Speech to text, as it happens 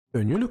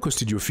A new Loco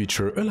Studio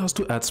feature allows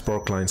to add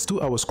Sparklines to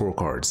our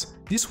scorecards.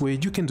 This way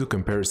you can do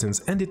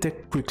comparisons and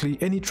detect quickly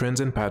any trends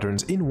and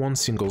patterns in one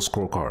single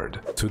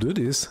scorecard. To do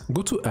this,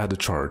 go to Add a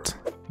Chart,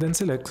 then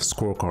select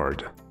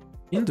Scorecard.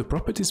 In the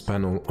Properties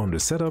panel on the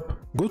Setup,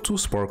 go to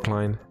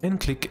Sparkline and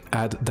click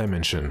Add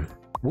Dimension.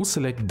 We'll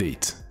select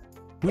Date.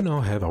 We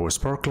now have our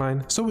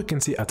Sparkline, so we can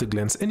see at a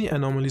glance any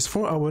anomalies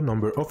for our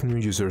number of new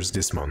users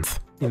this month.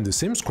 In the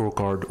same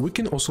scorecard, we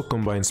can also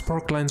combine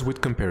Sparklines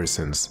with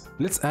comparisons.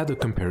 Let's add a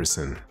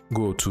comparison.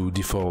 Go to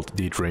Default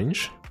Date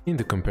Range. In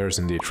the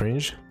Comparison Date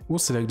Range, we'll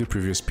select the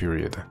previous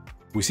period.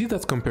 We see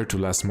that compared to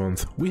last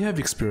month, we have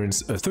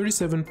experienced a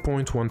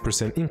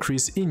 37.1%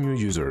 increase in new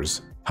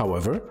users.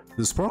 However,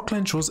 the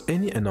Sparkline shows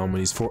any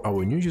anomalies for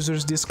our new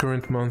users this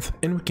current month,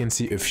 and we can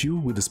see a few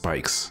with the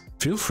spikes.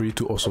 Feel free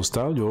to also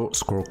style your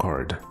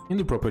scorecard. In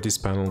the Properties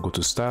panel, go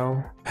to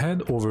Style,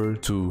 head over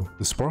to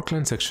the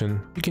Sparkline section.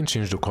 You can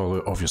change the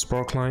color of your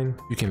Sparkline.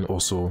 You can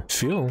also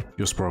fill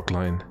your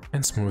Sparkline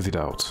and smooth it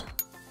out.